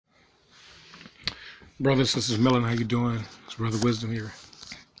Brothers, this is Millen. How you doing? It's Brother Wisdom here.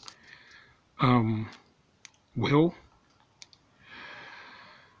 Um, well,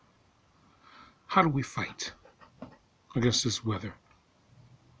 how do we fight against this weather?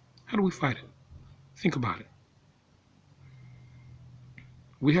 How do we fight it? Think about it.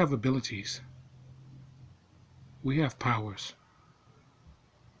 We have abilities. We have powers.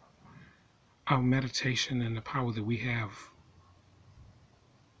 Our meditation and the power that we have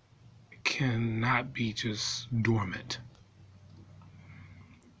cannot be just dormant.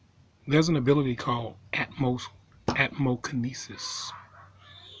 There's an ability called Atmokinesis,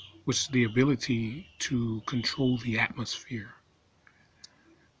 which is the ability to control the atmosphere.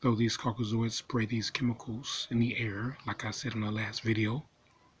 Though these caucasoids spray these chemicals in the air, like I said in the last video,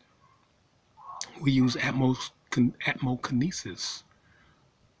 we use Atmokinesis.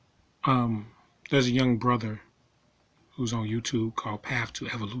 There's a young brother who's on YouTube called Path to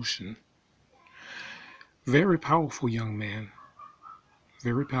Evolution. Very powerful young man.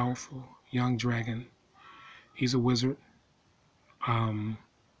 Very powerful young dragon. He's a wizard. And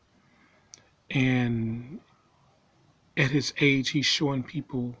at his age, he's showing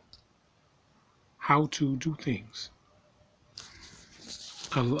people how to do things.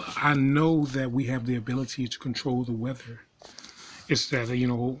 I know that we have the ability to control the weather. It's that,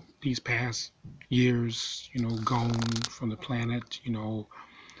 these past years, gone from the planet,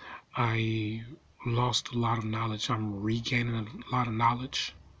 I lost a lot of knowledge. I'm regaining a lot of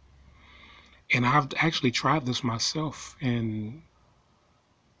knowledge. And I've actually tried this myself, and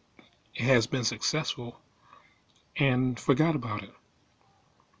it has been successful, and forgot about it.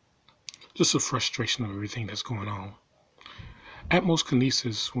 Just a frustration of everything that's going on.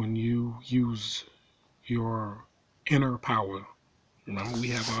 Atmokinesis, when you use your inner power, we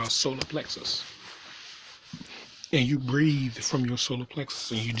have our solar plexus, and you breathe from your solar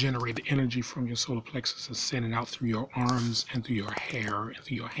plexus, and you generate the energy from your solar plexus and send it out through your arms and through your hair and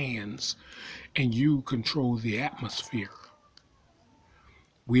through your hands, and you control the atmosphere.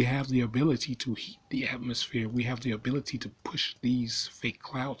 We have the ability to heat the atmosphere. We have the ability to push these fake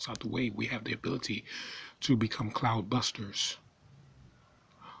clouds out the way. We have the ability to become cloud busters.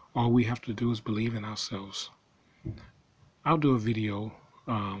 All we have to do is believe in ourselves. I'll do a video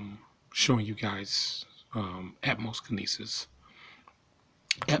showing you guys Atmokinesis.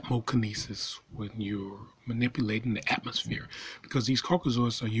 Atmokinesis, when you're manipulating the atmosphere, because these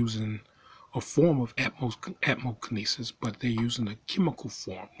caucasoids are using a form of atmokinesis, but they're using a chemical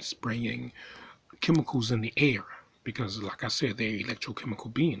form, spraying chemicals in the air, because like I said, they're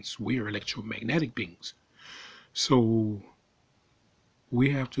electrochemical beings. We are electromagnetic beings. So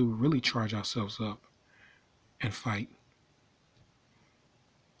we have to really charge ourselves up and fight.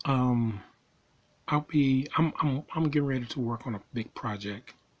 I'm getting ready to work on a big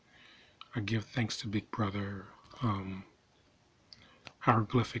project. I give thanks to Big Brother,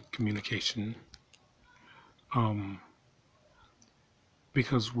 hieroglyphic communication,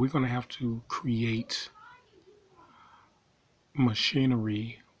 because we're going to have to create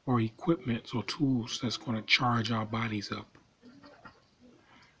machinery or equipment or tools that's going to charge our bodies up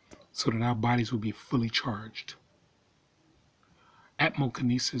so that our bodies will be fully charged.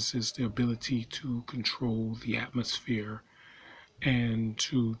 Atmokinesis is the ability to control the atmosphere and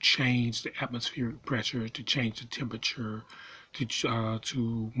to change the atmospheric pressure, to change the temperature,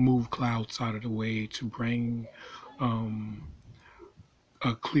 to move clouds out of the way, to bring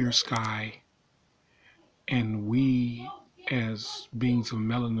a clear sky. And we, as beings of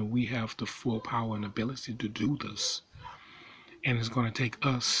melanin, we have the full power and ability to do this. And it's going to take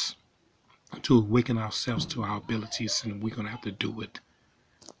us to awaken ourselves to our abilities, and we're going to have to do it.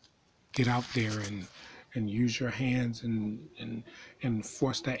 Get out there and use your hands and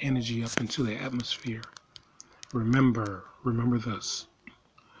force that energy up into the atmosphere. Remember this.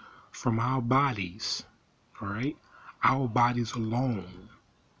 From our bodies, all right? Our bodies alone,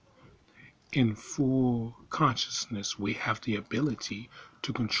 in full consciousness, we have the ability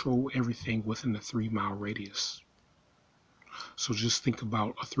to control everything within the 3-mile radius. So just think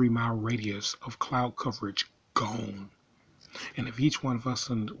about a 3-mile radius of cloud coverage gone. And if each one of us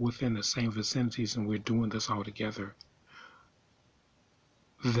are within the same vicinities and we're doing this all together,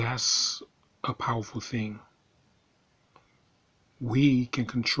 that's a powerful thing. We can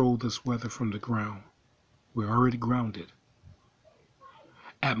control this weather from the ground. We're already grounded.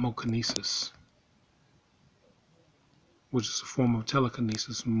 Atmokinesis, which is a form of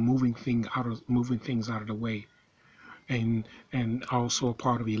telekinesis, moving things out of the way, and also a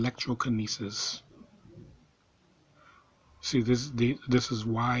part of electrokinesis. See, this is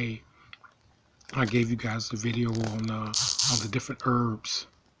why I gave you guys a video on the different herbs.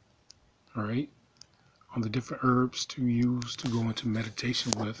 All right, on the different herbs to use to go into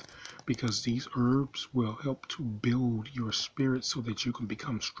meditation with, because these herbs will help to build your spirit so that you can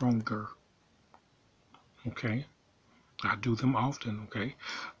become stronger. Okay? I do them often, okay?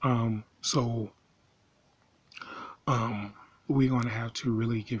 So we're going to have to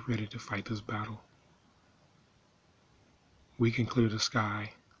really get ready to fight this battle. We can clear the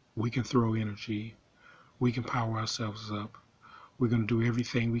sky. We can throw energy. We can power ourselves up. We're going to do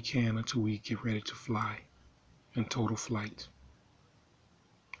everything we can until we get ready to fly in total flight.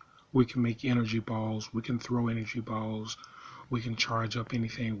 We can make energy balls. We can throw energy balls. We can charge up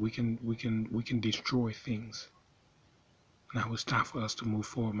anything. We can destroy things. Now it's time for us to move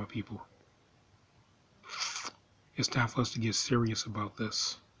forward, my people. It's time for us to get serious about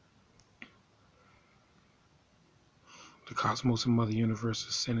this. The cosmos and Mother Universe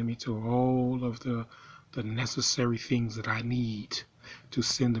is sending me to all of the necessary things that I need to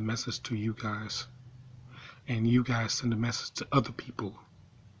send a message to you guys. And you guys send a message to other people.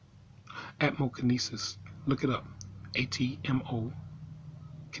 Atmokinesis. Look it up. ATMO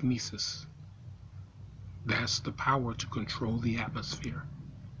kinesis. That's the power to control the atmosphere.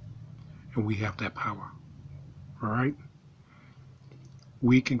 And we have that power. All right?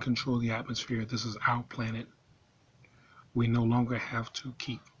 We can control the atmosphere. This is our planet. We no longer have to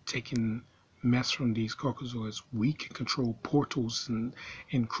keep taking mess from these Caucasoids. We can control portals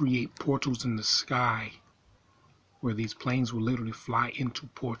and create portals in the sky where these planes will literally fly into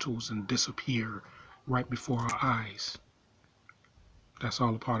portals and disappear right before our eyes. That's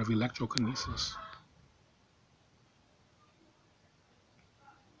all a part of electrokinesis,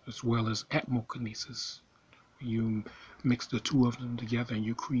 as well as atmokinesis. You mix the two of them together and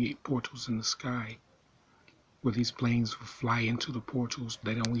you create portals in the sky where these planes will fly into the portals.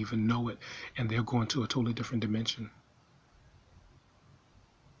 They don't even know it, and they're going to a totally different dimension.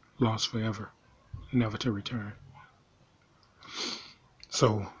 Lost forever, never to return.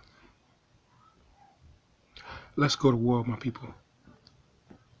 So, let's go to war, my people.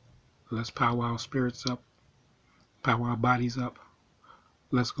 Let's power our spirits up, power our bodies up.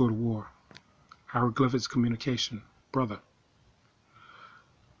 Let's go to war. Hieroglyphics communication, brother.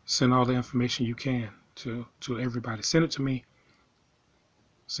 Send all the information you can to everybody. Send it to me.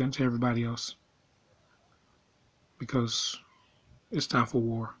 Send it to everybody else. Because it's time for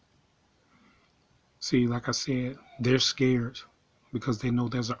war. See, like I said, they're scared because they know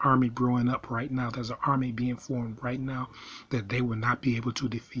there's an army growing up right now. There's an army being formed right now that they will not be able to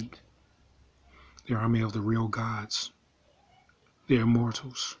defeat. The army of the real gods. The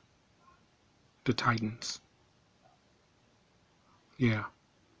immortals. The titans. Yeah,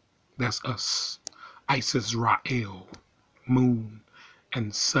 that's us. Isis, Ra'el, moon,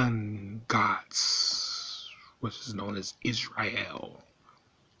 and sun gods, which is known as Israel.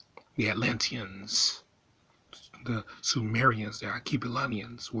 The Atlanteans, the Sumerians, the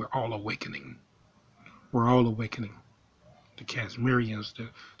Archipelagians, we're all awakening. We're all awakening. The Kashmirians,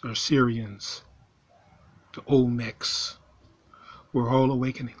 the Assyrians, the Olmecs, we're all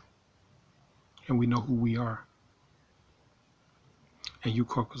awakening. And we know who we are. And you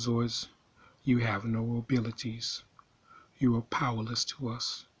Caucasoids, you have no abilities. You are powerless to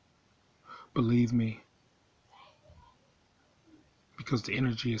us. Believe me, because the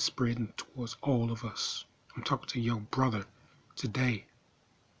energy is spreading towards all of us. I'm talking to your brother today.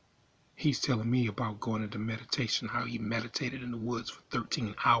 He's telling me about going into meditation, how he meditated in the woods for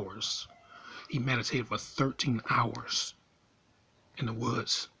 13 hours. He meditated for 13 hours in the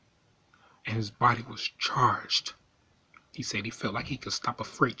woods, and his body was charged. He said he felt like he could stop a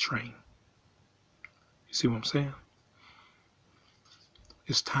freight train. You see what I'm saying?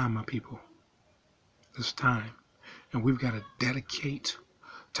 It's time, my people. It's time. And we've got to dedicate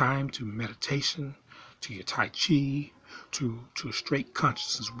time to meditation, to your Tai Chi, to a straight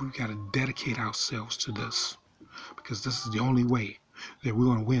consciousness. We've got to dedicate ourselves to this, because this is the only way that we're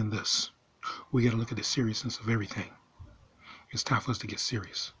going to win this. We got to look at the seriousness of everything. It's time for us to get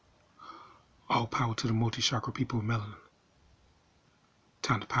serious. All power to the multi-chakra people of melanin.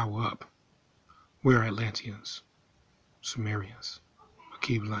 Time to power up. We're Atlanteans, Sumerians,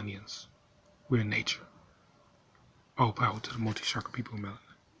 Archipelagians. We're nature. All power to the multi-chakra people of melanin.